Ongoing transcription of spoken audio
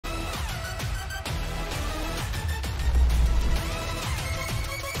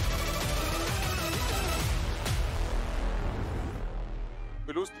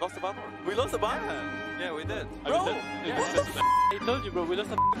We lost the battle. We lost the ban? Yeah, we did. Bro! I told you, bro, we lost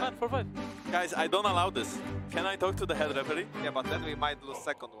the ban for fun. Guys, I don't allow this. Can I talk to the head referee? Yeah, but then we might lose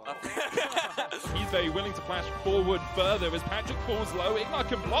second one. He's very willing to flash forward further as Patrik falls low. Ignar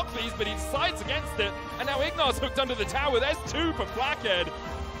can block these, but he decides against it. And now Ignar's hooked under the tower. There's two for FLICKR.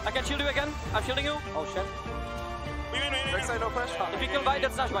 I can shield you again. I'm shielding you. Oh shit. Backside no flash. If you kill Vi,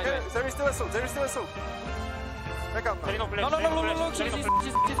 that's Nash, by the way. There is still a soul, there is still a soul. Back up. No, she's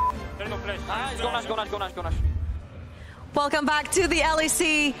go Nash. Welcome back to the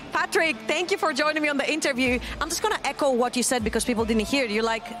LEC. Patrik, thank you for joining me on the interview. I'm just going to echo what you said because people didn't hear it. You're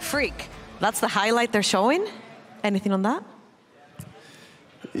like, freak. That's the highlight they're showing? Anything on that?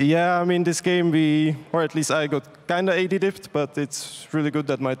 Yeah, I mean, this game or at least I got kind of AD dipped, but it's really good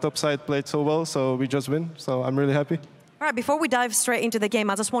that my top side played so well, so we just win. So I'm really happy. All right, before we dive straight into the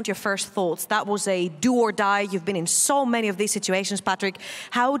game, I just want your first thoughts. That was a do or die. You've been in so many of these situations, Patrik.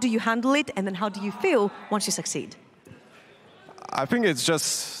 How do you handle it, and then how do you feel once you succeed? I think it's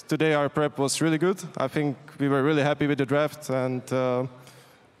just today our prep was really good. I think we were really happy with the draft, and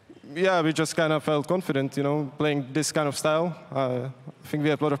yeah, we just kind of felt confident, you know, playing this kind of style. I think we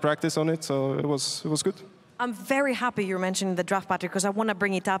had a lot of practice on it, so it was good. I'm very happy you're mentioning the draft, Patrik, because I want to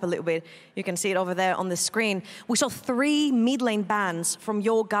bring it up a little bit. You can see it over there on the screen. We saw 3 mid lane bans from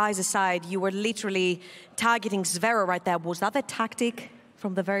your guys' side. You were literally targeting Zvera right there. Was that the tactic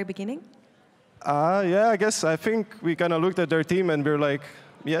from the very beginning? Yeah, I guess. I think we kind of looked at their team and we were like,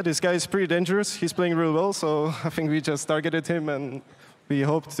 yeah, this guy is pretty dangerous. He's playing real well, so I think we just targeted him and we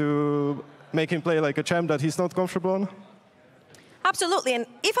hope to make him play like a champ that he's not comfortable on. Absolutely, and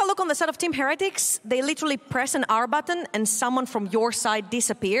if I look on the side of Team Heretics, they literally press an R button and someone from your side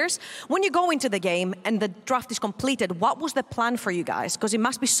disappears. When you go into the game and the draft is completed, what was the plan for you guys? Because it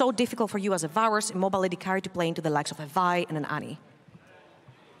must be so difficult for you as a Varus, a mobile AD carry, to play into the likes of a Vi and an Annie.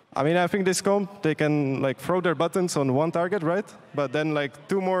 I mean, I think this comp, they can like throw their buttons on one target, right? But then like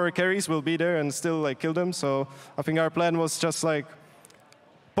 2 more carries will be there and still like kill them. So I think our plan was just like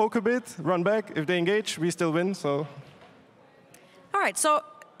poke a bit, run back. If they engage, we still win, so. All right, so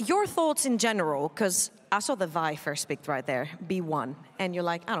your thoughts in general, because I saw the Vi first picked right there, B1, and you're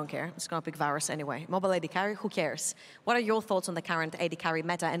like, I don't care, I'm just gonna pick Varus anyway. Mobile AD carry, who cares? What are your thoughts on the current AD carry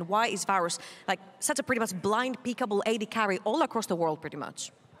meta, and why is Varus like such a pretty much blind pickable AD carry all across the world pretty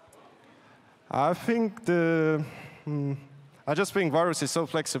much? I think I just think Varus is so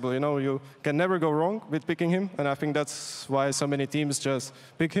flexible, you know, you can never go wrong with picking him, and I think that's why so many teams just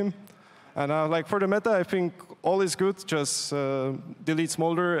pick him. And like for the meta, I think all is good. Just delete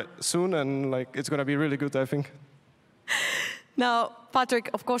Smolder soon, and like it's gonna be really good, I think. Now, Patrik,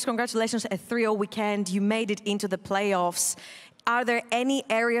 of course, congratulations at 3-0 weekend. You made it into the playoffs. Are there any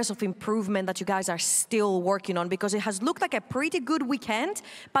areas of improvement that you guys are still working on? Because it has looked like a pretty good weekend,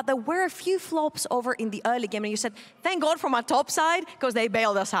 but there were a few flops over in the early game, and you said, thank God for my top side, because they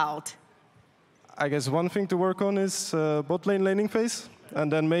bailed us out. I guess one thing to work on is bot lane laning phase. And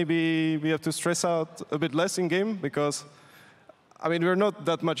then maybe we have to stress out a bit less in game because, I mean, we're not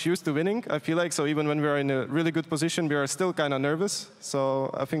that much used to winning, I feel like. So even when we're in a really good position, we are still kind of nervous. So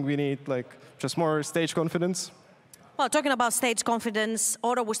I think we need like just more stage confidence. Well, talking about stage confidence,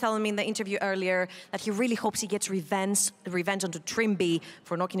 Otto was telling me in the interview earlier that he really hopes he gets revenge onto Trimby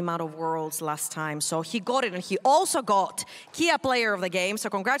for knocking him out of Worlds last time. So he got it, and he also got Kia Player of the Game. So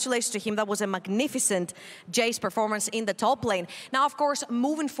congratulations to him. That was a magnificent Jace performance in the top lane. Now, of course,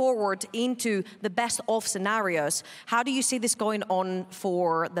 moving forward into the best-of scenarios, how do you see this going on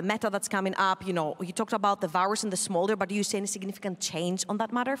for the meta that's coming up? You know, you talked about the Varus and the Smolder, but do you see any significant change on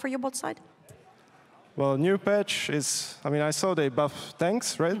that matter for your bot side? Well, new patch is, I mean, I saw they buff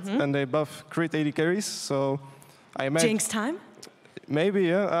tanks, right? Mm-hmm. And they buff crit AD carries, so I imagine... Jinx time? Maybe,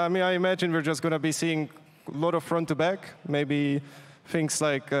 yeah. I mean, I imagine we're just going to be seeing a lot of front to back. Maybe things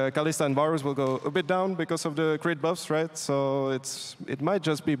like Kalista and Varus will go a bit down because of the crit buffs, right? So it might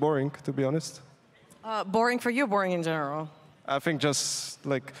just be boring, to be honest. Boring for you, boring in general? I think just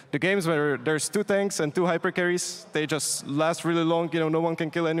like the games where there's 2 tanks and 2 hyper carries, they just last really long, you know, no one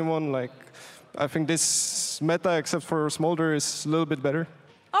can kill anyone, like... I think this meta, except for Smolder, is a little bit better.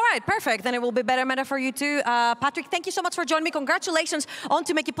 All right, perfect. Then it will be better meta for you too. Patrik, thank you so much for joining me. Congratulations on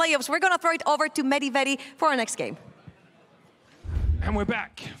to making playoffs. We're going to throw it over to Vedi for our next game. And we're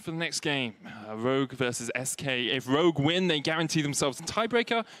back for the next game. Rogue versus SK. If Rogue win, they guarantee themselves a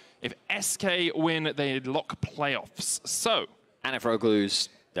tiebreaker. If SK win, they lock playoffs. So. And if Rogue lose,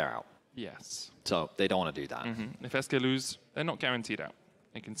 they're out. Yes. So they don't want to do that. Mm-hmm. If SK lose, they're not guaranteed out.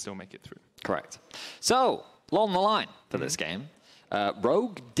 They can still make it through. Correct. So, along the line for this game,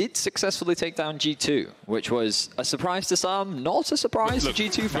 Rogue did successfully take down G2, which was a surprise to some, not a surprise to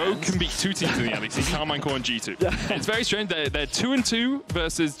G2 fans. Rogue can beat two teams in the LEC, Carmine Core and G2. It's very strange. They're 2-2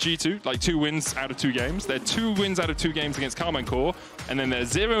 versus G2, like 2 wins out of 2 games. They're 2 wins out of 2 games against Carmine Core, and then they're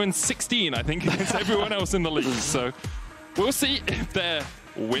 0-16, I think, against everyone else in the league. So we'll see if their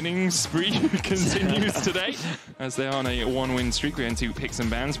winning spree continues today, as they are on a 1-win streak. We're into picks and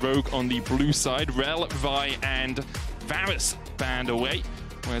bans. Rogue on the blue side, Rel, Vi, and Varus banned away,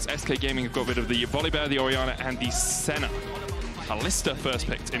 whereas SK Gaming have got rid of the Volibear, the Orianna, and the Senna. Kalista first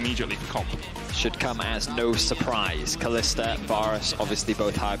picked immediately for comp. Should come as no surprise. Kalista, Varus, obviously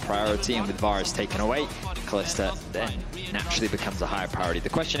both high priority, and with Varus taken away, Kalista then naturally becomes a higher priority. The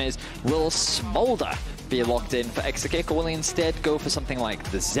question is, will Smolder be locked in for Exakick, or will he instead go for something like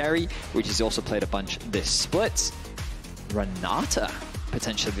the Zeri, which he's also played a bunch this split? Renata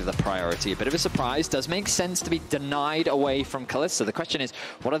potentially the priority. A bit of a surprise. Does make sense to be denied away from Kalista. The question is,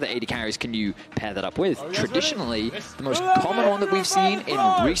 what other AD carries can you pair that up with? Traditionally, the most common one that we've seen in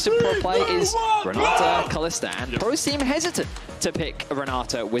recent pro play is Renata, Kalista, and pros seem hesitant to pick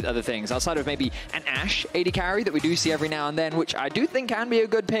Renata with other things, outside of maybe an Ashe AD carry that we do see every now and then, which I do think can be a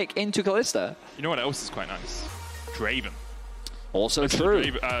good pick into Kalista. You know what else is quite nice? Draven. Also true.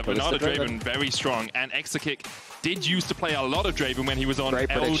 Renata Draven, very strong. And Exakick did used to play a lot of Draven when he was on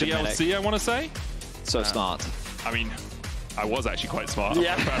LDLC, I want to say. So smart. I mean, I was actually quite smart.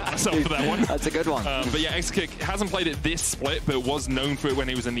 I'm proud of myself for that one. That's a good one. But yeah, Exakick hasn't played it this split, but was known for it when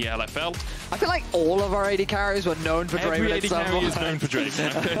he was in the LFL. I feel like all of our AD carries were known for Draven. Every AD carry is known for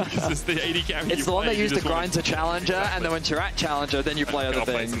Draven. Because it's the AD carry it's the one that used to grind to Challenger, and then once you're at Challenger, then you play other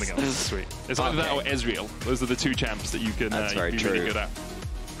things. Play something else. Sweet. It's either that or Ezreal. Those are the 2 champs that you can be really good at.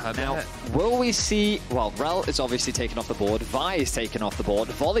 Now, will we see... Well, Rel is obviously taken off the board. Vi is taken off the board.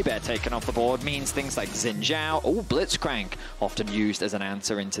 Volibear taken off the board means things like Zhao. Oh, Blitzcrank, often used as an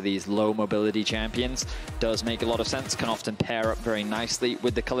answer into these low mobility champions. Does make a lot of sense. Can often pair up very nicely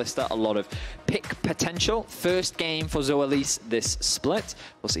with the Kalista. A lot of pick potential. First game for Zoelys this split.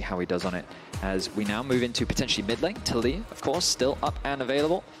 We'll see how he does on it as we now move into potentially mid lane. Talia, of course, still up and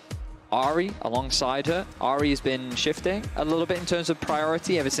available. Ahri alongside her. Ahri has been shifting a little bit in terms of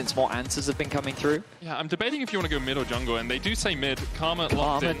priority ever since more answers have been coming through. Yeah, I'm debating if you want to go mid or jungle, and they do say mid. Karma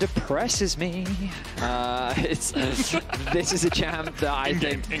depresses me. This is a champ that I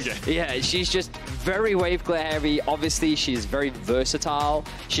think... Yeah, she's just very wave clear heavy. Obviously, she's very versatile.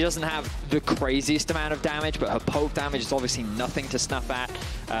 She doesn't have the craziest amount of damage, but her poke damage is obviously nothing to snuff at.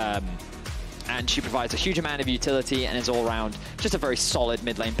 And she provides a huge amount of utility and is all around just a very solid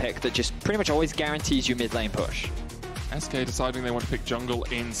mid lane pick that just pretty much always guarantees you mid lane push. SK deciding they want to pick jungle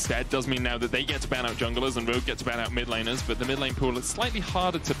instead does mean now that they get to ban out junglers and Rogue get to ban out mid laners, but the mid lane pool is slightly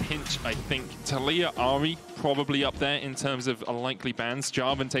harder to pinch, I think. Talia, Ahri probably up there in terms of a likely bans.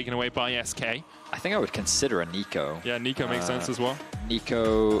 Jarvan taken away by SK. I think I would consider a Nico. Yeah, Nico makes sense as well.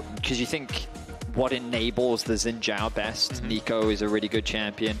 Nico, because you think what enables the Zhao best. Nico is a really good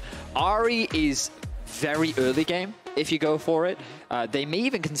champion. Ahri is very early game if you go for it. They may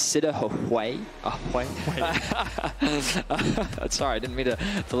even consider Hwei. Sorry, I didn't mean to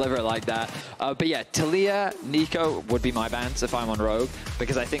deliver it like that. But yeah, Talia, Nico would be my bans if I'm on Rogue,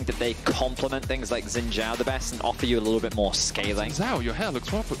 because I think that they complement things like Zhao the best and offer you a little bit more scaling. Zhao, your hair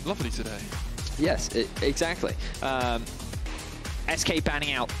looks lovely today. Yes, exactly. SK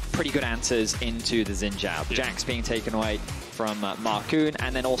banning out pretty good answers into the Zhao. Jax being taken away from Markoon,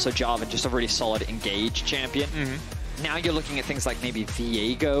 and then also Jarvan, just a really solid engage champion. Now you're looking at things like maybe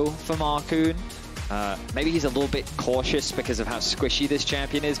Viego for Markoon. Maybe he's a little bit cautious because of how squishy this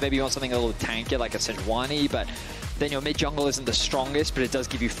champion is. Maybe you want something a little tankier like a Sejuani, but then your mid jungle isn't the strongest, but it does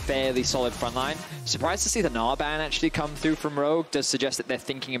give you fairly solid frontline. Surprised to see the Gnar ban actually come through from Rogue. Does suggest that they're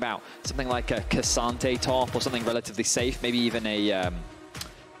thinking about something like a Cassante top or something relatively safe, maybe even a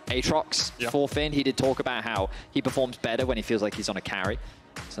Aatrox for Finn. He did talk about how he performs better when he feels like he's on a carry.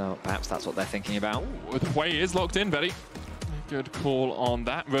 So perhaps that's what they're thinking about. Hwei is locked in, Betty. Good call on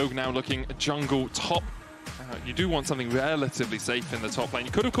that. Rogue now looking jungle top. You do want something relatively safe in the top lane.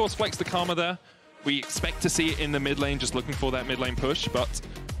 You could, of course, flex the Karma there. We expect to see it in the mid lane, just looking for that mid lane push, but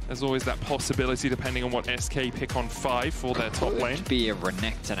there's always that possibility depending on what SK pick on 5 for their top lane. Could be a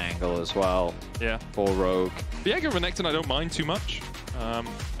Renekton angle as well for Rogue. Viego Renekton I don't mind too much.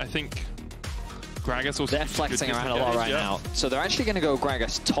 I think Gragas also... They're flexing around a lot right now. So they're actually going to go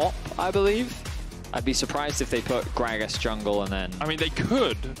Gragas top, I believe. I'd be surprised if they put Gragas jungle and then... I mean, they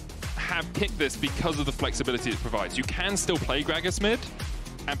could have picked this because of the flexibility it provides. You can still play Gragas mid,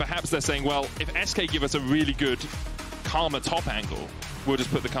 and perhaps they're saying, well, if SK give us a really good Karma top angle, we'll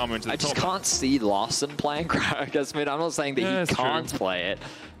just put the Karma into the I top. just can't see Larssen playing Gragas. I mean, I'm not saying that he can't play it.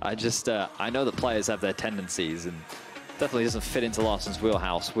 I just, I know that players have their tendencies, and definitely doesn't fit into Larssen's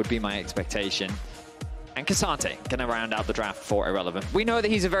wheelhouse, would be my expectation. And K'Sante gonna round out the draft for Irrelevant. We know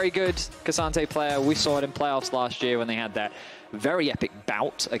that he's a very good K'Sante player. We saw it in playoffs last year when they had that very epic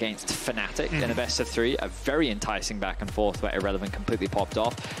bout against Fnatic in a best of 3. A very enticing back and forth where Irrelevant completely popped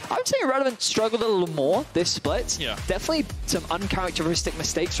off. I would say Irrelevant struggled a little more this split. Yeah. Definitely some uncharacteristic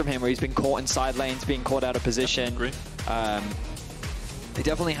mistakes from him where he's been caught in side lanes, being caught out of position. Agree. He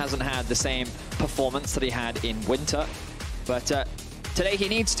definitely hasn't had the same performance that he had in Winter. But today he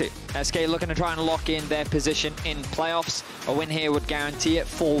needs to. SK looking to try and lock in their position in playoffs. A win here would guarantee it.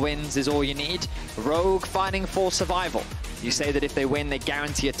 4 wins is all you need. Rogue fighting for survival. You say that if they win, they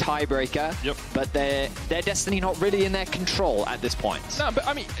guarantee a tiebreaker. Yep. But their destiny not really in their control at this point. No, but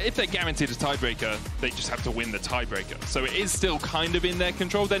I mean, if they're guaranteed a tiebreaker, they just have to win the tiebreaker. So it is still kind of in their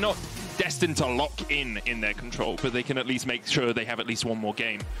control. They're not destined to lock in their control, but they can at least make sure they have at least one more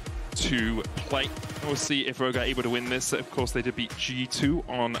game to play. We'll see if Rogue are able to win this. Of course, they did beat G2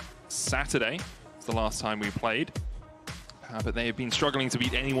 on Saturday. It's the last time we played. But they have been struggling to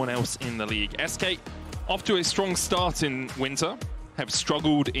beat anyone else in the league. SK off to a strong start in Winter, have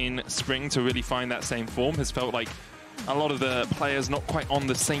struggled in Spring to really find that same form. Has felt like a lot of the players not quite on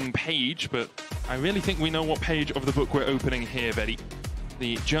the same page, but I really think we know what page of the book we're opening here, Vedi.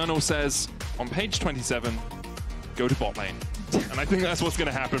 The journal says on page 27, go to bot lane. And I think that's what's going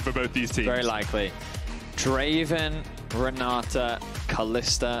to happen for both these teams. Very likely. Draven, Renata,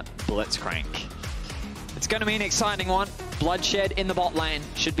 Kalista, Blitzcrank. It's going to be an exciting one. Bloodshed in the bot lane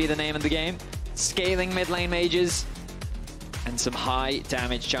should be the name of the game. Scaling mid lane mages and some high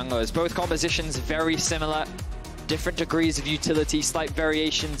damage junglers. Both compositions very similar. Different degrees of utility, slight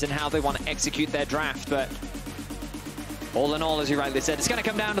variations in how they want to execute their draft. But all in all, as you rightly said, it's going to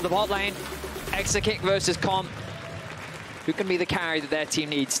come down to the bot lane. Exakick versus Comp. Who can be the carry that their team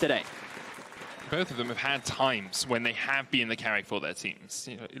needs today? Both of them have had times when they have been the carry for their teams.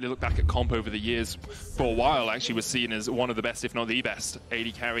 You know, you look back at Comp over the years, for a while actually was seen as one of the best, if not the best,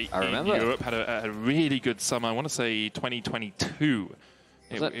 AD carry in Europe. Had a really good summer, I want to say 2022.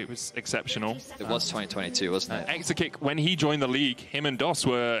 It was exceptional. It was 2022, wasn't it? Exakick, when he joined the league, him and DOS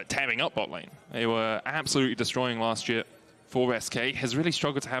were tearing up bot lane. They were absolutely destroying last year. For SK, has really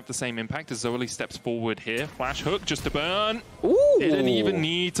struggled to have the same impact as Zoelys steps forward here. Flash hook just to burn. Ooh. Didn't even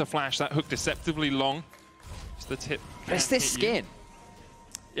need to flash that hook deceptively long. Just the tip. It's this skin.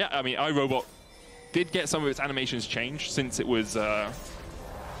 Yeah, I mean, iRobot did get some of its animations changed since it was... I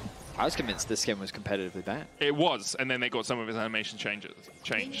was convinced this skin was competitively bad. It was, and then they got some of its animation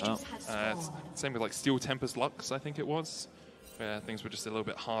changed. Oh. Same with like Steel Tempest Lux, I think it was, where things were just a little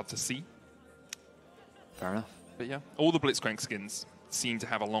bit hard to see. Fair enough. But yeah, all the Blitzcrank skins seem to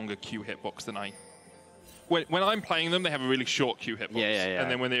have a longer Q hitbox than I... When I'm playing them, they have a really short Q hitbox. Yeah.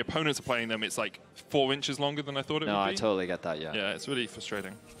 And then when the opponents are playing them, it's like 4 inches longer than I thought it would be. No, I totally get that, yeah. Yeah, it's really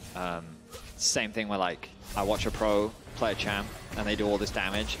frustrating. Same thing where like, I watch a pro play a champ, and they do all this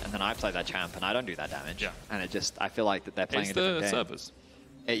damage, and then I play that champ, and I don't do that damage. Yeah. And it just, I feel like that they're playing a different game. It's the servers.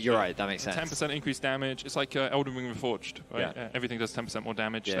 You're right, that makes sense. 10% increased damage. It's like Elden Ring Reforged, right? Yeah. Everything does 10% more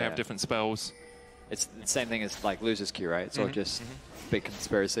damage. Yeah, they have different spells. It's the same thing as like Loser's Q, right? It's all just big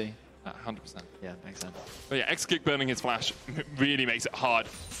conspiracy. 100%. Yeah, makes sense. But yeah, Exakick burning his flash really makes it hard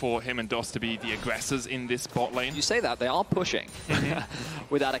for him and DOS to be the aggressors in this bot lane. You say that, they are pushing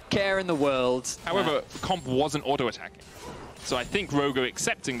without a care in the world. However, Comp wasn't auto-attacking. So I think Rogue are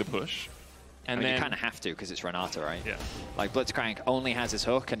accepting the push. And I mean, then you kind of have to because it's Renata, right? Yeah. Like Blitzcrank only has his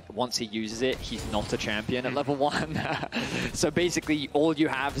hook, and once he uses it, he's not a champion at level 1. So basically, all you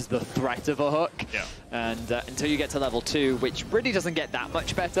have is the threat of a hook. Yeah. And until you get to level 2, which really doesn't get that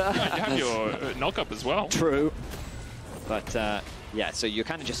much better. Yeah, you have your knock-up as well. True. But yeah, so you're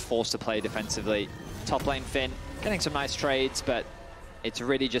kind of just forced to play defensively. Top lane Finn, getting some nice trades, but it's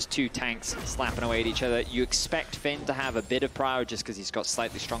really just 2 tanks slapping away at each other. You expect Finn to have a bit of prior just because he's got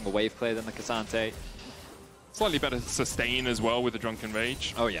slightly stronger wave clear than the K'Sante. Slightly better sustain as well with the Drunken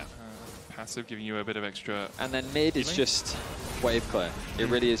Rage. Oh, yeah. Passive, giving you a bit of extra... And then mid is just wave clear. It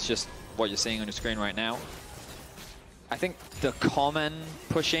really is just what you're seeing on your screen right now. I think the common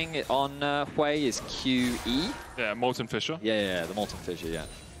pushing on Hwei is QE. Yeah, Molten Fissure. Yeah, the Molten Fissure, yeah.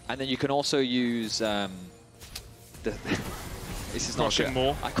 And then you can also use this is not Crushing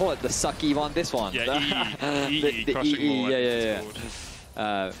Maw. I call it the sucky one. This one. Yeah, the Crushing Maw.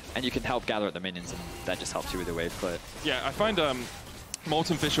 Yeah. And you can help gather at the minions, and that just helps you with the wave clear. Yeah, I find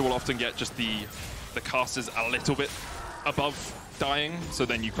Molten Fissure will often get just the casters a little bit above dying, so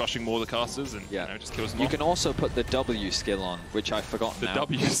then you crushing more of the casters and Yeah. you know, just kills them You off. can also put the W skill on, which I've forgotten The now.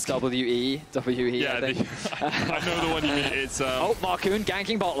 W skill. WE, Yeah, I think. I know the one you mean. It's Oh, Markoon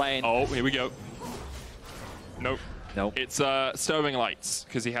ganking bot lane. oh, here we go. Nope. Nope. It's Stirring Lights,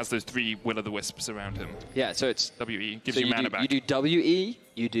 because he has those 3 Will-o'-the-Wisps around him. Yeah, so it's... WE gives So you mana do, back. you do WE,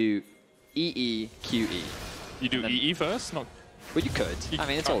 you do EE, QE. You do then- EE first? Not. Well, you could. I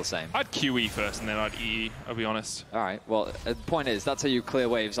mean, it's all the same. I'd QE first and then I'd EE, I'll be honest. All right, well, the point is, that's how you clear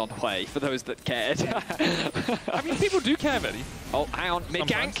waves on Hwei, for those that cared. I mean, people do care, Vedi. Oh, hang on,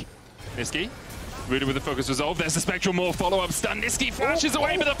 mid-gank. Nisqy, rooted with the focus resolve. There's the Spectral Maw follow-up stun. Nisqy flashes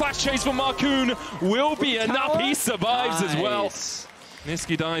away, but the flash chase from Markoon will be enough. He survives as well. Nice.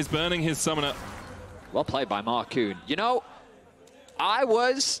 Nisqy dies, burning his summoner. Well played by Markoon. You know, I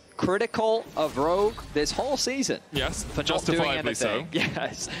was critical of Rogue this whole season. Yes, For not doing justifiably so. anything.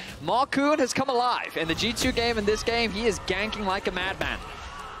 Yes. Markoon has come alive. In the G2 game and this game, he is ganking like a madman.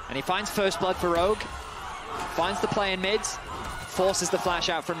 And he finds first blood for Rogue, finds the play in mids, forces the flash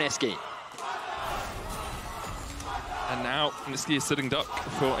out from Nisqy. And now Nisqy is sitting duck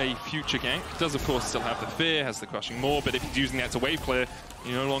for a future gank. Does, of course, still have the fear, has the crushing maw, but if he's using that to wave clear,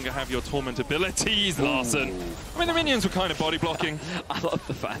 you no longer have your torment abilities, Larssen. I mean, the minions were kind of body blocking. I love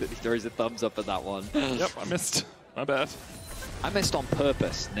the fact that he throws a thumbs up at that one. Yep, I missed. My bad. I missed on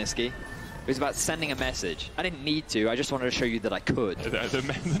purpose, Nisqy. It was about sending a message. I didn't need to, I just wanted to show you that I could.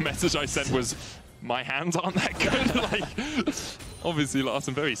 The message I sent was, my hands aren't that good. Like, obviously,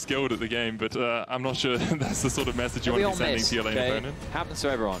 Larssen very skilled at the game, but I'm not sure that's the sort of message you want to be sending to your lane opponent. Happens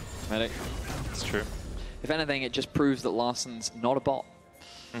to everyone, Medic. It's true. If anything, it just proves that Larsen's not a bot.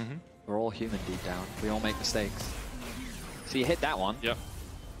 We're all human deep down. We all make mistakes. So you hit that one. Yep.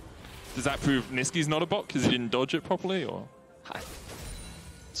 Does that prove Nisqy's not a bot because he didn't dodge it properly, or?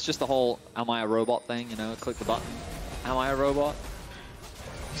 It's just the whole "am I a robot" thing, you know? Click the button. Am I a robot?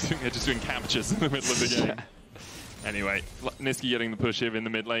 They're just doing captures in the middle of the game. Anyway, Nisqy getting the push here in the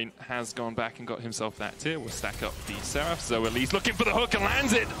mid lane has gone back and got himself that tier. We'll stack up the Seraph. Zoelys looking for the hook and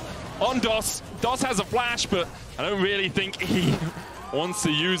lands it on DOS. DOS has a flash, but I don't really think he wants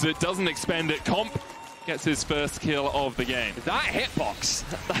to use it. Doesn't expend it. Comp gets his first kill of the game. That hitbox.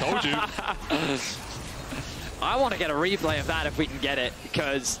 Told you. I want to get a replay of that if we can get it,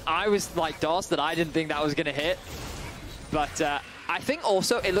 because I was like DOS that I didn't think that was going to hit. But I think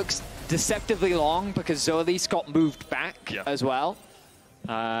also it looks deceptively long because Zoelys got moved back as well.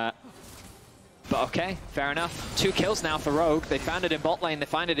 But okay, fair enough. 2 kills now for Rogue. They found it in bot lane, they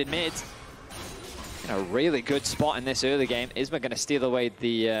find it in mid. In a really good spot in this early game. Isma going to steal away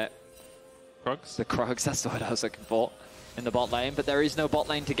the Krugs? The Krugs, that's the word I was looking for, in the bot lane, but there is no bot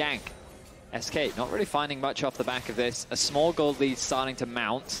lane to gank. SK not really finding much off the back of this. A small gold lead starting to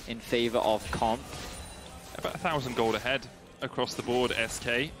mount in favor of Comp. About 1,000 gold ahead across the board,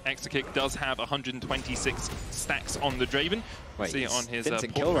 SK. Exakick does have 126 stacks on the Draven. Wait, see it on his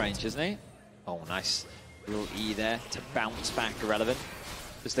Vincent kill range, isn't he? Oh, nice. Little E there to bounce back irrelevant.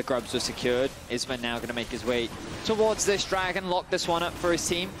 As the grubs are secured, Isma now going to make his way towards this dragon, lock this one up for his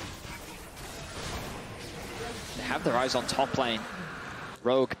team. They have their eyes on top lane.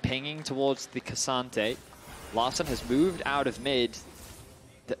 Rogue pinging towards the Cassante. Larssen has moved out of mid.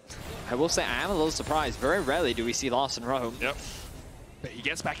 I will say I am a little surprised. Very rarely do we see Larssen roam. Yep. But he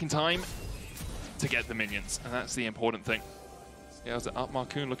gets back in time to get the minions, and that's the important thing. Scales it up.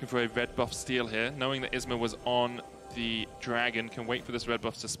 Markoon looking for a red buff steal here, knowing that Isma was on the dragon, can wait for this red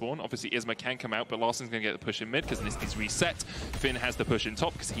buff to spawn. Obviously, Isma can come out, but Larsen's going to get the push in mid because Nisqy's reset. Finn has the push in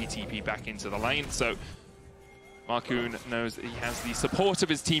top because he TP back into the lane. So Markoon knows that he has the support of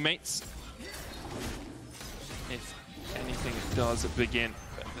his teammates. If anything does begin,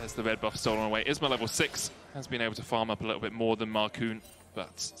 but there's the red buff stolen away. Isma level 6 has been able to farm up a little bit more than Markoon,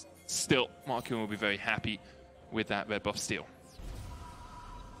 but still, Markoon will be very happy with that red buff steal.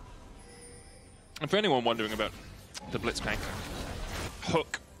 And for anyone wondering about the Blitzcrank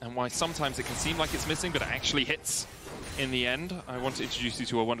hook and why sometimes it can seem like it's missing, but it actually hits in the end, I want to introduce you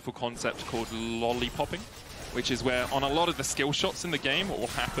to a wonderful concept called lollipopping, which is where on a lot of the skill shots in the game, what will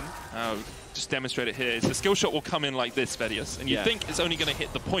happen, just demonstrate it here, is the skill shot will come in like this, Vedius, and you think it's only going to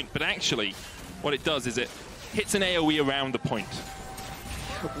hit the point, but actually what it does is it hits an AoE around the point.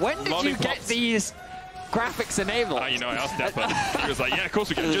 When did you get these graphics enabled? You know, I asked Deppa. He was like, yeah, of course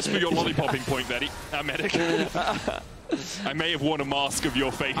we can. Just for your lollipopping point, Vedi. Medic. I may have worn a mask of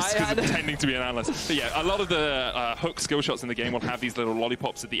your face because I'm pretending to be an analyst. But yeah, a lot of the hook skill shots in the game will have these little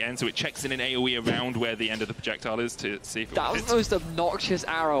lollipops at the end, so it checks in an AoE around where the end of the projectile is to see if it That was the most obnoxious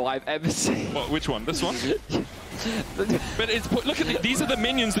arrow I've ever seen. What, which one? This one? But it's, look at these are the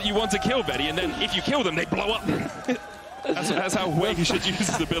minions that you want to kill, Betty, and then if you kill them, they blow up. That's how Hwei should use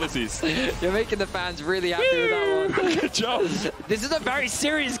his abilities. You're making the fans really happy with that one. Good job. This is a very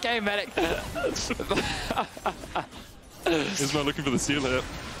serious game, Medic. Isma looking for the steal here.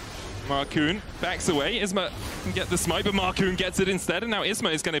 Markoon backs away. Isma can get the smite, but Markoon gets it instead. And now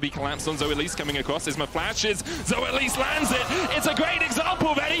Isma is going to be collapsed on Zoelys coming across. Isma flashes. Zoelys lands it. It's a great example,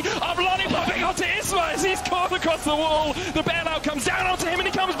 Vedi, of lollipopping onto Isma as he's caught across the wall. The bailout comes down onto him and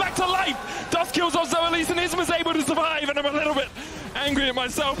he comes back to life. Dust kills off Zoelys and Isma's able to survive. And I'm a little bit angry at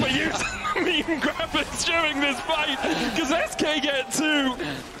myself for using meme graphics during this fight because SK get 2.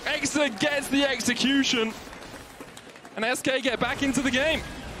 Exa gets the execution. And SK get back into the game.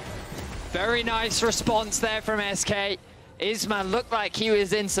 Very nice response there from SK. Isma looked like he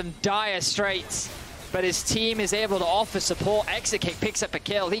was in some dire straits, but his team is able to offer support. Exakick picks up a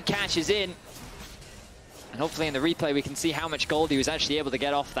kill, he cashes in. And hopefully in the replay we can see how much gold he was actually able to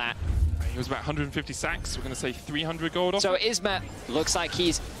get off that. He was about 150 sacks, we're going to say 300 gold off. So Isma looks like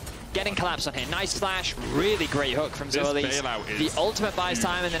he's getting collapsed on here. Nice flash, really great hook from Zoelys. The ultimate buys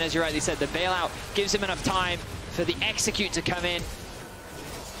time, and then as you rightly said, the bailout gives him enough time for the execute to come in.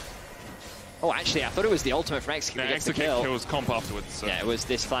 Oh, actually, I thought it was the ultimate from Exakick that gets the kill. Kills comp afterwards. So. Yeah, it was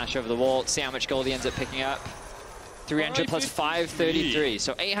this flash over the wall. See how much gold he ends up picking up. 300 plus 533.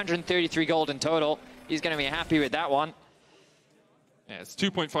 So 833 gold in total. He's going to be happy with that one. Yeah, it's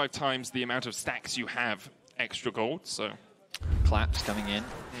 2.5 times the amount of stacks you have extra gold, so... Claps coming in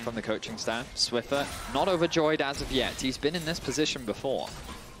from the coaching staff. Swiffer, not overjoyed as of yet. He's been in this position before.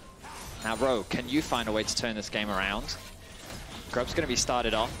 Now, Rogue, can you find a way to turn this game around? Grub's going to be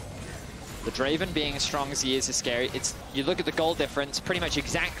started off. The Draven being as strong as he is scary. You look at the gold difference, pretty much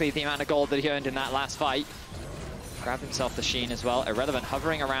exactly the amount of gold that he earned in that last fight. Grabbed himself the Sheen as well. Irrelevant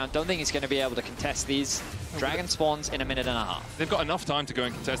hovering around. Don't think he's going to be able to contest these. Dragon spawns in a minute and a half. They've got enough time to go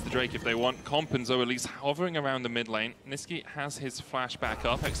and contest the Drake if they want. Comp and Zoelys hovering around the mid lane. Nisqy has his flash back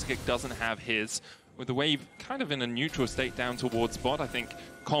up. Exakick doesn't have his. With the wave kind of in a neutral state down towards bot, I think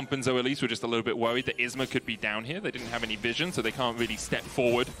Comp and Zoelys were just a little bit worried that Isma could be down here. They didn't have any vision, so they can't really step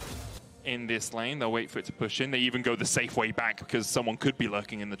forward in this lane. They'll wait for it to push in. They even go the safe way back because someone could be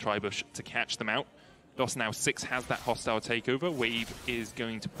lurking in the tri-bush to catch them out. DOS now 6 has that hostile takeover. Wave is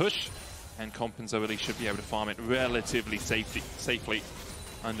going to push, and Comp and Zoelys should be able to farm it relatively safely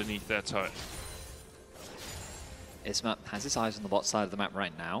underneath their turret. Isma has his eyes on the bot side of the map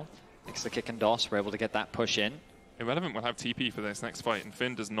right now. Exakick and DOS were able to get that push in. Irrelevant will have TP for this next fight, and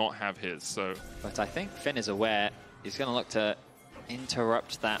Finn does not have his, so... But I think Finn is aware. He's going to look to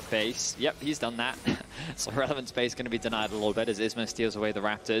interrupt that base. Yep, he's done that. So Relevant space going to be denied a little bit as Isma steals away the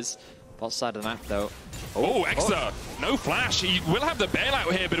Raptors. Bot side of the map, though. Oh, Exa! No flash. He will have the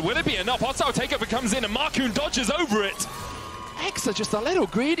bailout here, but will it be enough? Hostile takeover comes in, and Markoon dodges over it. Exa just a little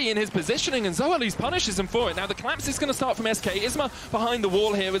greedy in his positioning, and Zoelys punishes him for it. Now the collapse is going to start from SK. Isma behind the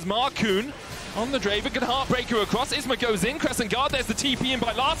wall here as Markoon on the Draven. Good Heartbreaker across. Isma goes in. Crescent Guard. There's the TP in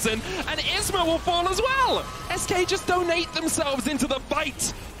by Larssen, and Isma will fall as well. SK just donate themselves into the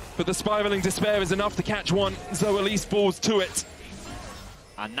fight. But the Spiraling Despair is enough to catch one. Zoelys falls to it.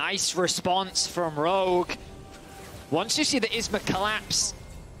 A nice response from Rogue. Once you see the Isma collapse,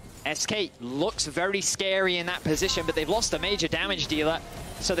 SK looks very scary in that position, but they've lost a major damage dealer,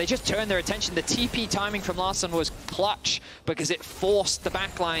 so they just turn their attention. The TP timing from Larssen was clutch because it forced the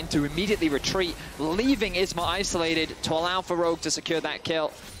backline to immediately retreat, leaving Isma isolated to allow for Rogue to secure that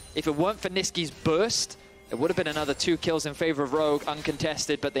kill. If it weren't for Nisqy's burst, it would have been another 2 kills in favor of Rogue,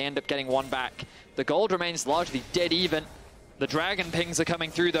 uncontested, but they end up getting 1 back. The gold remains largely dead even. The Dragon pings are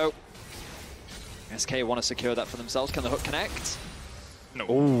coming through, though. SK want to secure that for themselves. Can the hook connect? No,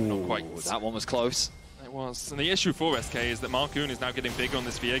 not quite. That one was close. It was. And the issue for SK is that Markoon is now getting big on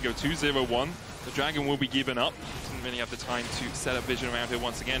this Viego. 2-0-1. The Dragon will be given up. Didn't really have the time to set up vision around here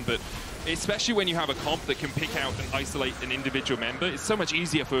once again, but especially when you have a comp that can pick out and isolate an individual member, it's so much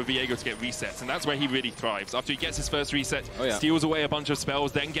easier for Viego to get resets, and that's where he really thrives. After he gets his first reset, steals away a bunch of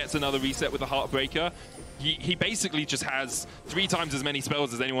spells, then gets another reset with a Heartbreaker. He basically just has 3 times as many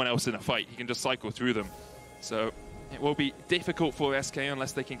spells as anyone else in a fight. He can just cycle through them. So it will be difficult for SK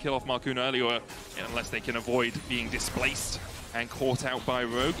unless they can kill off Markoon early, or unless they can avoid being displaced and caught out by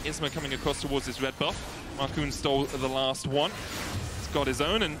Rogue. Isma coming across towards his red buff. Markoon stole the last one. He's got his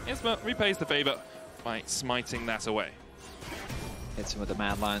own, and Isma repays the favor by smiting that away. Hits him with the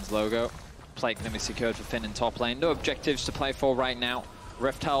Mad Lions logo. Plate going to be secured for Finn in top lane. No objectives to play for right now.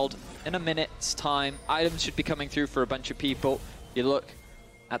 Rift held in a minute's time. Items should be coming through for a bunch of people. You look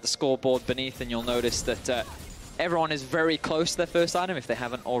at the scoreboard beneath and you'll notice that everyone is very close to their first item if they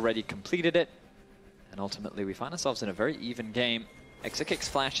haven't already completed it. And ultimately we find ourselves in a very even game. Exakick's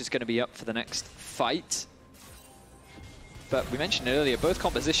flash is going to be up for the next fight. but we mentioned earlier, both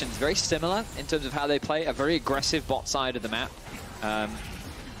compositions very similar in terms of how they play. A very aggressive bot side of the map. A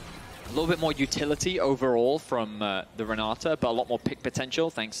little bit more utility overall from the Renata, but a lot more pick potential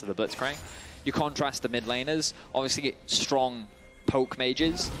thanks to the Blitzcrank. You contrast the mid laners, obviously strong poke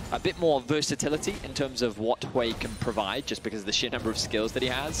mages, a bit more versatility in terms of what Hwei can provide, just because of the sheer number of skills that he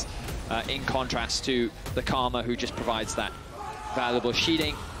has, in contrast to the Karma, who just provides that valuable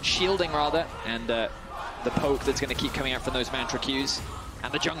shielding and the poke that's going to keep coming out from those mantra Qs.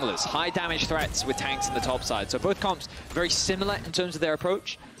 And the junglers, high damage threats with tanks in the top side. So both comps very similar in terms of their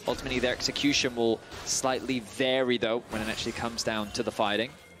approach. Ultimately, their execution will slightly vary, though, when it actually comes down to the fighting.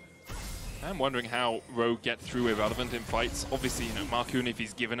 I'm wondering how Rogue get through Irrelevant in fights. Obviously, you know, Markoon, if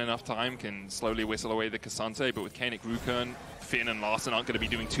he's given enough time, can slowly whistle away the Cassante, but with Kanik, Rukern, Finn and Larssen aren't going to be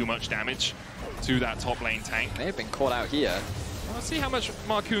doing too much damage to that top lane tank. They've been caught out here. Let's see how much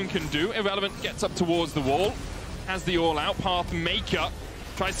Markoon can do. Irrelevant gets up towards the wall, has the all-out path maker,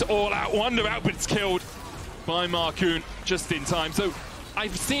 tries to all-out Wonder out, but it's killed by Markoon just in time. So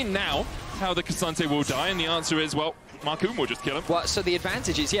I've seen now how the Cassante will die, and the answer is, well, Markoon will just kill him. Well, so the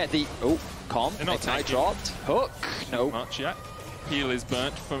advantage is, yeah, Ignite dropped. Hook, no. Much yet. Heal is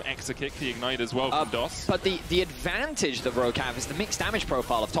burnt from Exakick, the Ignite as well from DOS. But the advantage that Rogue have is the mixed damage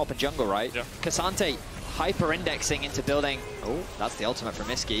profile of top and jungle, right? Yeah. Cassante hyper-indexing into building. Oh, that's the ultimate from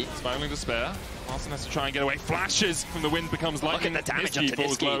Nisqy. Smiling Despair. Larssen has to try and get away. Flashes from the wind becomes lightning. Look at the damage Nisqy onto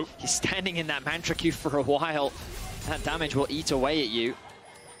falls Nisqy. low. He's standing in that mantra queue for a while. That damage will eat away at you.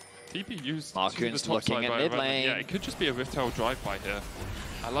 TP used Markoon's to the top looking side at by mid Irrelevant. lane. Yeah, it could just be a Rift Herald drive-by here.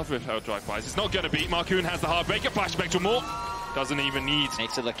 I love Rift Herald drive-bys. It's not going to beat. Markoon has the hard breaker. Flash Spectral more. Doesn't even need.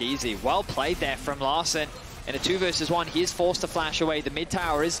 Makes it look easy. Well played there from Larssen. In a 2 versus 1, he is forced to flash away. The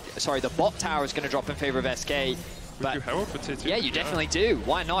the bot tower is going to drop in favor of SK. But you Herald for tier 2? yeah, you definitely do.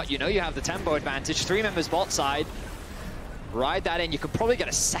 Why not? You know you have the tempo advantage. 3 members bot side. Ride that in. You could probably get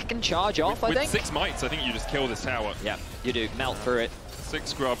a second charge off, I think. With 6 mites, I think you just kill this tower. Yeah, you do. Melt through it.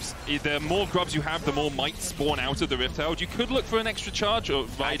 6 grubs. The more grubs you have, the more mites spawn out of the Rift Herald. You could look for an extra charge or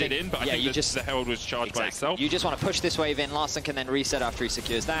ride it in, but I think the Herald was charged by itself. You just want to push this wave in. Larssen can then reset after he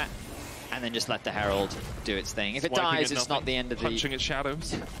secures that, and then just let the Herald do its thing. If it dies, it's not the end of the... Punching at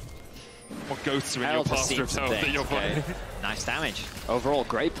shadows. What ghosts are in Herald your past Rift Herald that you're playing? Nice damage. Overall,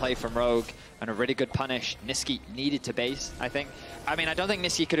 great play from Rogue, and a really good punish. Nisqy needed to base, I think. I mean, I don't think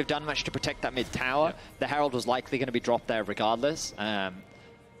Nisqy could have done much to protect that mid tower. Yeah. The Herald was likely going to be dropped there regardless.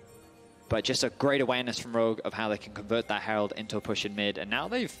 But just a great awareness from Rogue of how they can convert that Herald into a push in mid. And now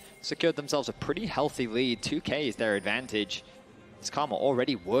they've secured themselves a pretty healthy lead. 2k is their advantage. It's Karma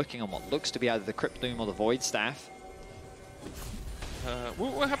already working on what looks to be either the Crypt Bloom or the Void Staff.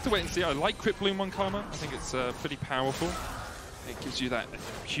 We'll have to wait and see. I like Crypt Bloom on Karma. I think it's pretty powerful. It gives you that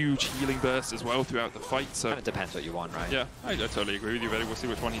huge healing burst as well throughout the fight. So it depends what you want, right? Yeah, I totally agree with you, Vedius. We'll see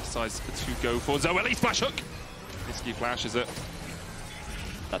which one he decides to go for. Zoelys flash hook! Nisqy flashes it.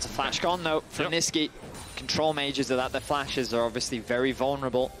 That's a flash gone, though, from Nisqy. Control mages are that. Their flashes are obviously very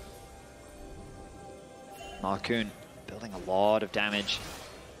vulnerable. Markoon building a lot of damage.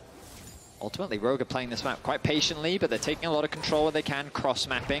 Ultimately, Rogue are playing this map quite patiently, but they're taking a lot of control where they can,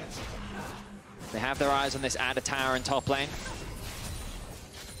 cross-mapping. They have their eyes on this Ada tower in top lane.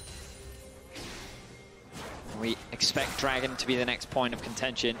 We expect Dragon to be the next point of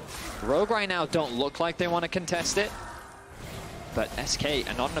contention. Rogue right now don't look like they want to contest it, but SK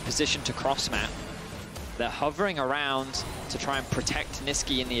are not in a position to cross-map. They're hovering around to try and protect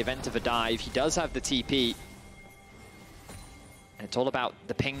Nisqy in the event of a dive. He does have the TP. And it's all about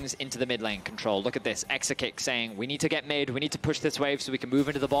the pings into the mid lane control. Look at this, Exakick saying, we need to get mid, we need to push this wave so we can move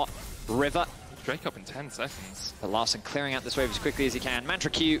into the bot. River. Drake up in 10 seconds. But Larssen clearing out this wave as quickly as he can. Mantra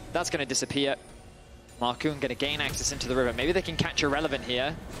Q, that's going to disappear. Markoon going to gain access into the river. Maybe they can catch Irrelevant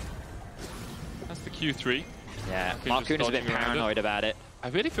here. That's the Q3. Yeah, Markoon is a bit paranoid about it. I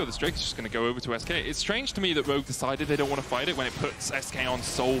really feel this Drake is just going to go over to SK. It's strange to me that Rogue decided they don't want to fight it when it puts SK on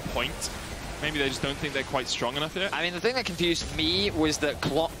sole point. Maybe they just don't think they're quite strong enough yet. I mean, the thing that confused me was that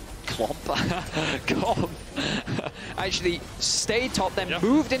Klomp actually stayed top, then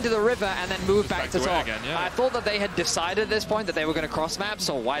moved into the river, and then moved back to top. Again, yeah. I thought that they had decided at this point that they were going to cross-map,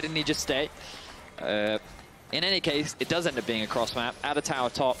 so why didn't he just stay? In any case, it does end up being a cross-map. At a tower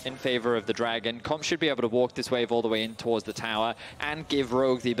top in favor of the Dragon. Comp should be able to walk this wave all the way in towards the tower and give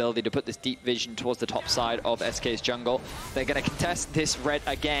Rogue the ability to put this deep vision towards the top side of SK's jungle. They're going to contest this red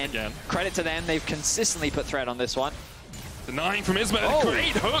again. Credit to them, they've consistently put threat on this one. Denying from Isma.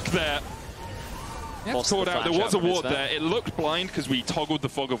 Great hook there. Yeah, caught out. There was a ward there. It looked blind because we toggled the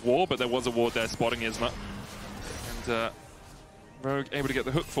Fog of War, but there was a ward there spotting Isma. And Rogue able to get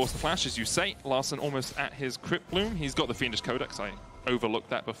the hook, force the flash, as you say. Larssen almost at his Crypt Bloom. He's got the Fiendish Codex. I overlooked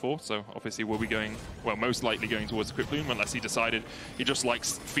that before, so obviously we'll be going, well, most likely going towards the Crypt Bloom, unless he decided he just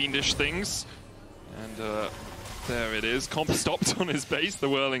likes fiendish things. And there it is. Comp stopped on his base, the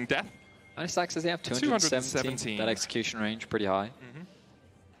Whirling Death. How many stacks does he have? 217. That execution range, pretty high.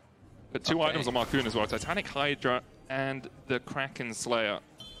 But two items on Markoon as well. Titanic Hydra and the Kraken Slayer.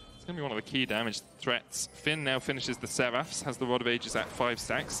 It's going to be one of the key damage threats. Finn now finishes the Seraphs, has the Rod of Ages at 5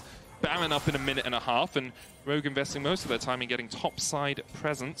 stacks. Baron up in a minute and a half, and Rogue investing most of their time in getting topside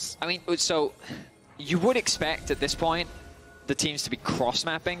presence. I mean, so you would expect at this point the teams to be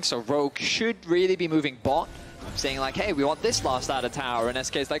cross-mapping, so Rogue should really be moving bot, saying like, hey, we want this last out of tower, and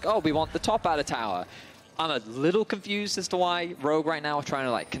SK's like, oh, we want the top out of tower. I'm a little confused as to why Rogue right now are trying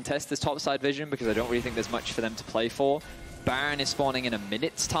to like contest this topside vision, because I don't really think there's much for them to play for. Baron is spawning in a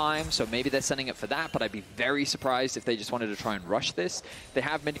minute's time, so maybe they're sending it for that, but I'd be very surprised if they just wanted to try and rush this. They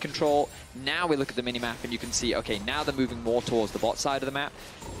have mid control. Now we look at the minimap and you can see, okay, now they're moving more towards the bot side of the map.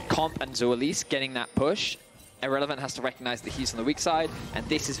 Comp and Zoelys getting that push. Irrelevant has to recognize that he's on the weak side, and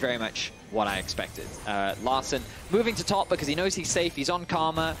this is very much what I expected. Larssen moving to top because he knows he's safe. He's on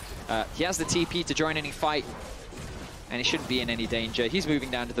Karma. He has the TP to join any fight, and he shouldn't be in any danger. He's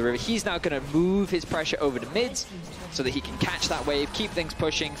moving down to the river. He's now going to move his pressure over to mids so that he can catch that wave, keep things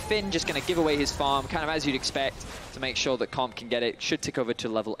pushing. Finn just going to give away his farm, kind of as you'd expect, to make sure that Comp can get it. Should tick over to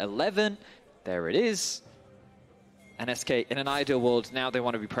level 11. There it is. And SK, in an ideal world, now they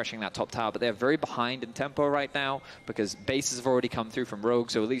want to be pressuring that top tower, but they're very behind in tempo right now because bases have already come through from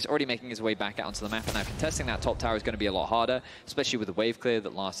Rogue, so at least already making his way back out onto the map, and now contesting that top tower is going to be a lot harder, especially with the wave clear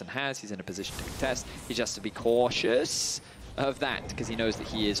that Larssen has. He's in a position to contest. He just has to be cautious of that because he knows that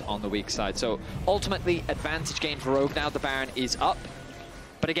he is on the weak side. So ultimately, advantage gain for Rogue. Now the Baron is up.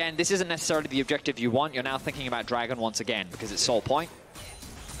 But again, this isn't necessarily the objective you want. You're now thinking about Dragon once again because it's sole point.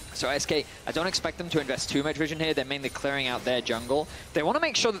 So SK, I don't expect them to invest too much vision here. They're mainly clearing out their jungle. They want to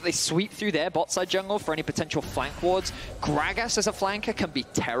make sure that they sweep through their bot side jungle for any potential flank wards. Gragas as a flanker can be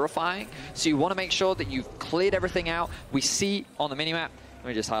terrifying, so you want to make sure that you've cleared everything out. We see on the minimap, let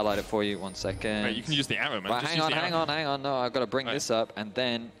me just highlight it for you 1 second. Right, you can use the arrow, man. Right, hang on. No, I've got to bring this up, and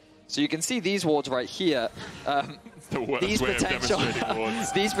then... So you can see these wards right here. These potential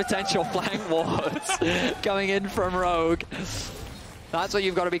flank wards coming in from Rogue. That's what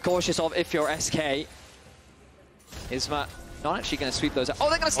you've got to be cautious of if you're SK. Isma not actually going to sweep those out. Oh,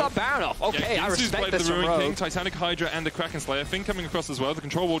 they're going to start Baron off. Okay, yeah, I respect this from Rogue. King, Titanic Hydra and the Kraken Slayer. Finn coming across as well. The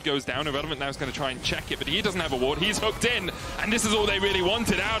control ward goes down. Irrelevant now is going to try and check it, but he doesn't have a ward. He's hooked in, and this is all they really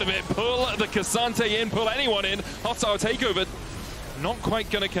wanted out of it. Pull the Cassante in, pull anyone in. Hostile takeover. Not quite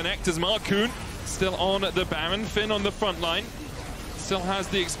going to connect as Markoon still on the Baron. Finn on the front line. Still has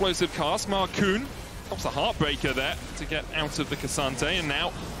the explosive cast. Markoon pops a Heartbreaker there to get out of the Cassante, and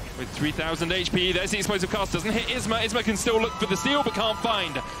now with 3,000 HP, there's the explosive cast. Doesn't hit Isma. Isma can still look for the steal, but can't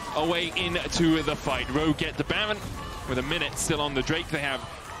find a way into the fight. Rogue get the Baron with a minute still on the Drake. They have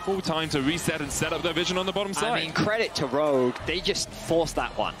full time to reset and set up their vision on the bottom side. I mean, credit to Rogue. They just forced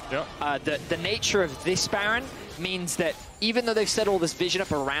that one. Yep. The nature of this Baron means that even though they've set all this vision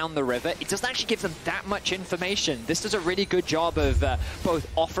up around the river, it doesn't actually give them that much information. This does a really good job of both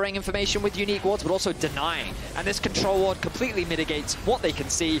offering information with unique wards, but also denying. And this control ward completely mitigates what they can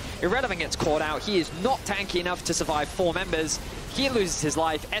see. Irrelevant gets caught out. He is not tanky enough to survive 4 members. He loses his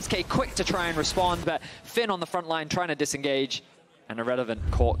life. SK quick to try and respond, but Finn on the front line trying to disengage. And Irrelevant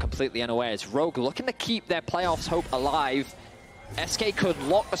caught completely unawares. Rogue looking to keep their playoffs hope alive. SK could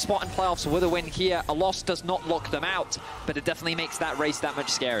lock a spot in playoffs with a win here. A loss does not lock them out, but it definitely makes that race that much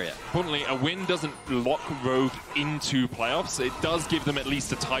scarier. Importantly, a win doesn't lock Rogue into playoffs. It does give them at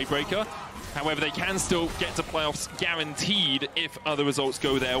least a tiebreaker. However, they can still get to playoffs guaranteed if other results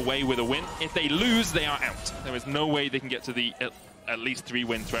go their way with a win. If they lose, they are out. There is no way they can get to the at least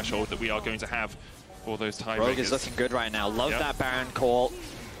 3-win threshold that we are going to have for those tiebreakers. Rogue is looking good right now. Love that Baron call.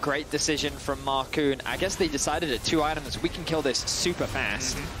 Great decision from Markoon. I guess they decided at 2 items, we can kill this super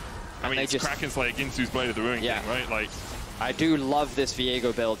fast. I mean, it's Kraken Slayer, Ginsu's Blade of the Ruin King, right? Like, I do love this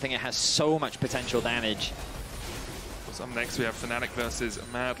Viego build. I think it has so much potential damage. Up next, we have Fnatic versus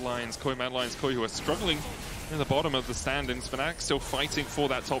Mad Lions Koi. Mad Lions Koi, who are struggling in the bottom of the standings. Fnatic still fighting for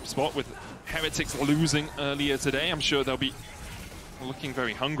that top spot with Heretics losing earlier today. I'm sure they'll be looking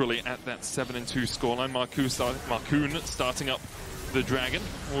very hungrily at that 7-2 scoreline. Markoon starting up the Dragon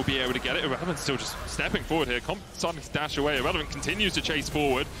will be able to get it. Irrelevant still just stepping forward here. Comp starting to dash away. Irrelevant continues to chase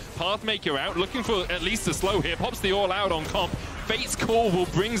forward. Pathmaker out, looking for at least a slow here. Pops the all out on Comp. Fate's Call will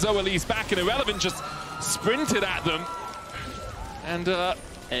bring Zoelys back, and Irrelevant just sprinted at them. And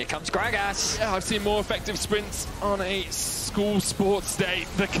Here comes Gragas. Yeah, I've seen more effective sprints on a school sports day.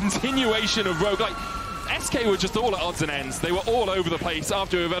 The continuation of Rogue, like, SK were just all at odds and ends. They were all over the place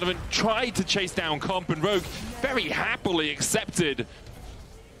after Irrelevant tried to chase down Comp, and Rogue very happily accepted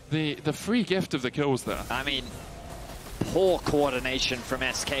the free gift of the kills there. I mean, poor coordination from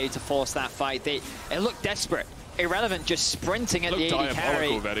SK to force that fight. It looked desperate. Irrelevant just sprinting at the AD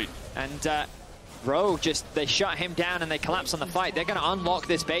carry. And Rogue they shut him down and they collapse on the fight. They're going to unlock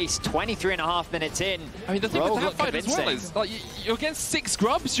this base 23.5 minutes in. I mean, the thing Rogue with that fight as well is, like, you're against 6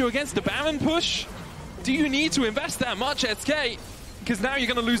 grubs, you're against the Baron push. Do you need to invest that much, SK? Because now you're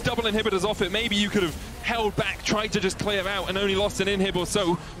going to lose double inhibitors off it. Maybe you could have held back, tried to just clear out, and only lost an inhib or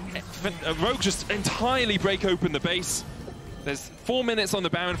so. Rogue just entirely break open the base. There's 4 minutes on the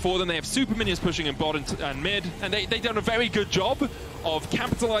Baron for them. They have super minions pushing in bot and mid, and they've done a very good job of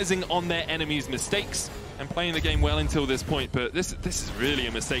capitalizing on their enemies' mistakes and playing the game well until this point. But this is really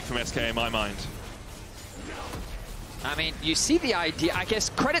a mistake from SK in my mind. I mean, you see the idea. I guess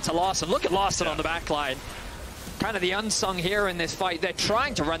credit to Larssen. Look at Larssen on the back line. Kind of the unsung hero in this fight. They're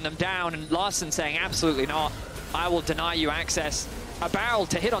trying to run them down, and Larssen saying, absolutely not. I will deny you access. A barrel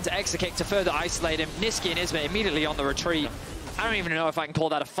to hit onto Exakick to further isolate him. Nisqy and Isma immediately on the retreat. I don't even know if I can call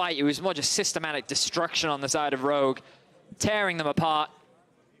that a fight. It was more just systematic destruction on the side of Rogue, tearing them apart.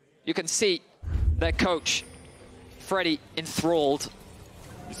 You can see their coach, Freddy, enthralled.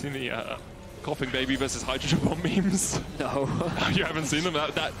 You seen the coughing baby versus hydrogen bomb memes? No. You haven't seen them?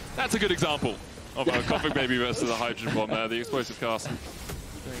 That's a good example of a coughing baby versus a hydrogen bomb there. The explosive cast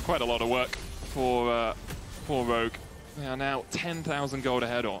doing quite a lot of work for Rogue. They are now 10,000 gold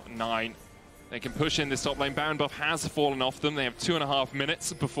ahead, or 9. They can push in. This top lane. Baron buff has fallen off them. They have 2.5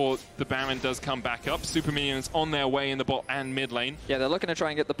 minutes before the Baron does come back up. Super minions on their way in the bot and mid lane. Yeah, they're looking to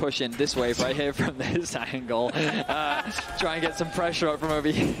try and get the push in this wave right here from this angle. Try and get some pressure up from over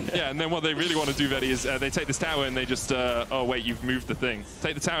here. Yeah, and then what they really want to do, Vedi, is they take this tower and they just, oh wait, you've moved the thing.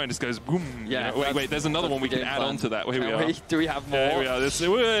 Take the tower and just goes boom. Yeah. You know, wait, there's another one we can add on to that. Well, here we are. Do we have more? Yeah, here we are. This,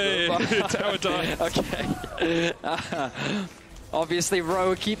 tower time. Okay. Obviously,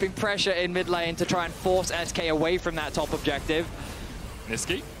 Rogue keeping pressure in mid lane to try and force SK away from that top objective.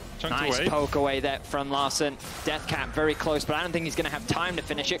 Nisqy, chunked nice away. Poke away there from Larssen. Deathcap very close, but I don't think he's going to have time to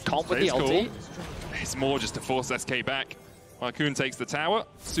finish it. Comp with the ulti. It's more just to force SK back. Markoon takes the tower.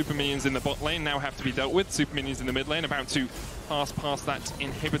 Super minions in the bot lane now have to be dealt with. Super minions in the mid lane about to pass past that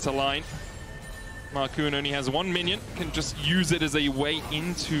inhibitor line. Markoon only has 1 minion, can just use it as a way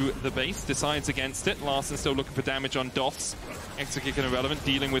into the base, decides against it. Larssen still looking for damage on Doths. Exakick and Irrelevant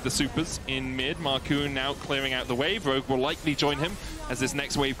dealing with the supers in mid. Markoon now clearing out the wave. Rogue will likely join him as this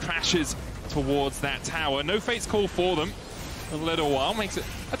next wave crashes towards that tower. No Fate's Call for them. A little while makes it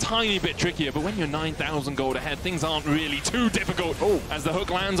a tiny bit trickier, but when you're 9,000 gold ahead, things aren't really too difficult. As the hook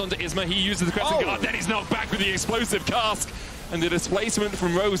lands onto Isma, he uses the crescent guard, then he's knocked back with the explosive cask. And the displacement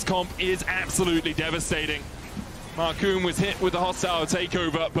from Rogue's comp is absolutely devastating. Markoon was hit with the hostile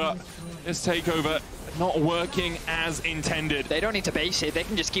takeover, but this takeover not working as intended. They don't need to base it. They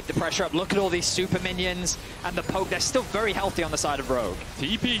can just keep the pressure up. Look at all these super minions and the poke. They're still very healthy on the side of Rogue.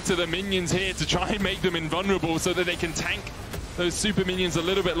 TP to the minions here to try and make them invulnerable so that they can tank those super minions a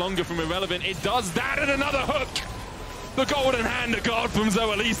little bit longer from Irrelevant. It does that, and another hook. The golden hand of God from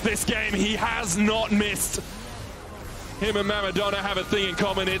Zoelys this game. He has not missed. Him and Maradona have a thing in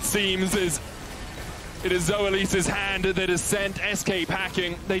common, it seems. It is Zoelys' hand that has sent SK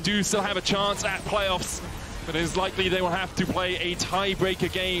packing. They do still have a chance at playoffs, but it is likely they will have to play a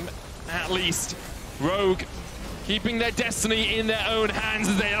tiebreaker game at least. Rogue keeping their destiny in their own hands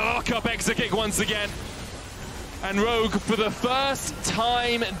as they lock up Exakick once again. And Rogue, for the first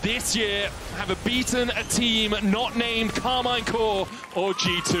time this year, have beaten a team not named Carmine Core or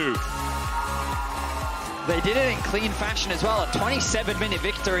G2. They did it in clean fashion as well. A 27-minute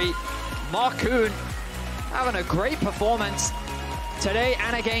victory. Markoon having a great performance today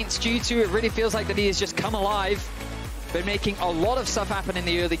and against G2. It really feels like that he has just come alive. Been making a lot of stuff happen in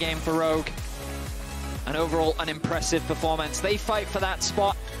the early game for Rogue. And overall, an impressive performance. They fight for that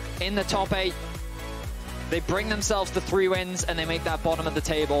spot in the top 8. They bring themselves to 3 wins, and they make that bottom of the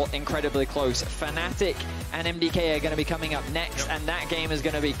table incredibly close. Fnatic and MDK are going to be coming up next, and that game is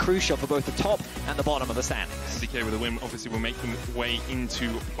going to be crucial for both the top and the bottom of the standings. MDK with a win obviously will make them way into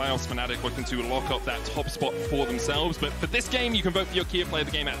playoffs. Fnatic looking to lock up that top spot for themselves. But for this game, you can vote for your key player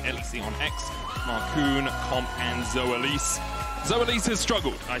of the game at LEC on X, Markoon, Comp, and Zoelys. Zoelys has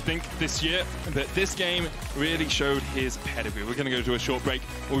struggled, I think, this year, but this game really showed his pedigree. We're going to go to a short break.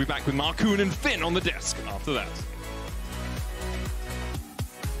 We'll be back with Markoon and Finn on the desk after that.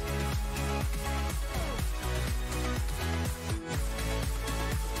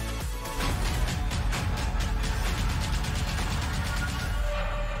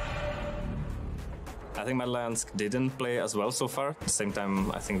 I think Madlands didn't play as well so far. At the same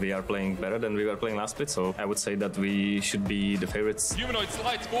time, I think they are playing better than we were playing last split, so I would say that we should be the favorites. Humanoid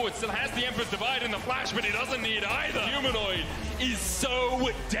slides forward, still has the Emperor's Divide in the flash, but he doesn't need either. Humanoid is so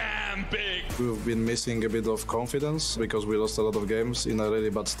damn big. We've been missing a bit of confidence because we lost a lot of games in a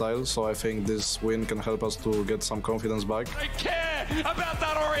really bad style, so I think this win can help us to get some confidence back. I don't care about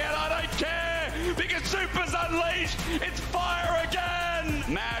that, Oriel, I don't care, because Super's unleashed, it's fire again!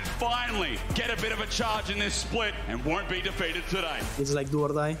 Mad finally get a bit of a charge in this split and won't be defeated today. It's like do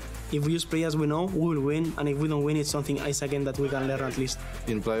or die. If we use play as we know, we will win, and if we don't win, it's something Ice again that we can learn at least.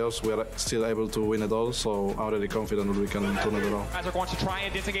 In playoffs, we are still able to win it all, so I'm really confident that we can turn it around. Patrik wants to try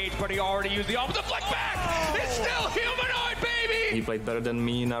and disengage, but he already used the arm to flick back! It's still Humanoid, baby! He played better than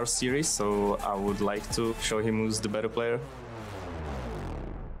me in our series, so I would like to show him who's the better player.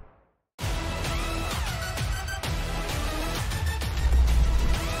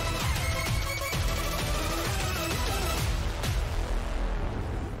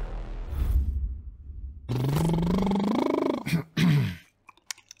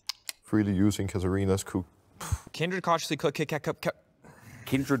 Freely using Katarina's cook. Kindred cautiously cooked Kit Kat cupcake.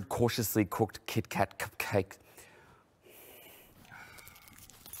 Kindred cautiously cooked Kit Kat cupcake.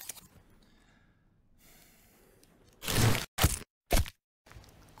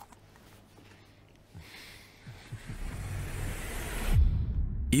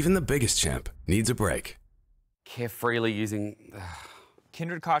 Even the biggest champ needs a break. Carefreely using...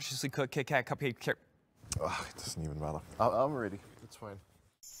 Kindred cautiously cooked Kit Kat cupcake. Oh, it doesn't even matter. I'm ready. It's fine.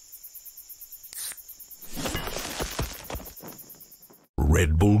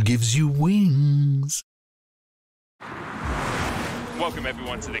 Red Bull gives you wings. Welcome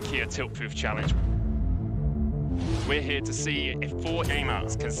everyone to the Kia Tilt-Proof Challenge. We're here to see if 4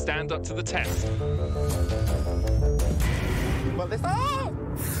 gamers can stand up to the test.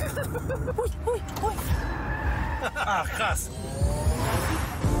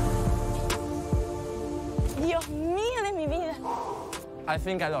 Dios mío de mi vida. I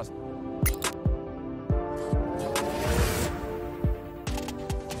think I lost.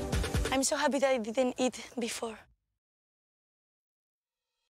 I'm so happy that I didn't eat before.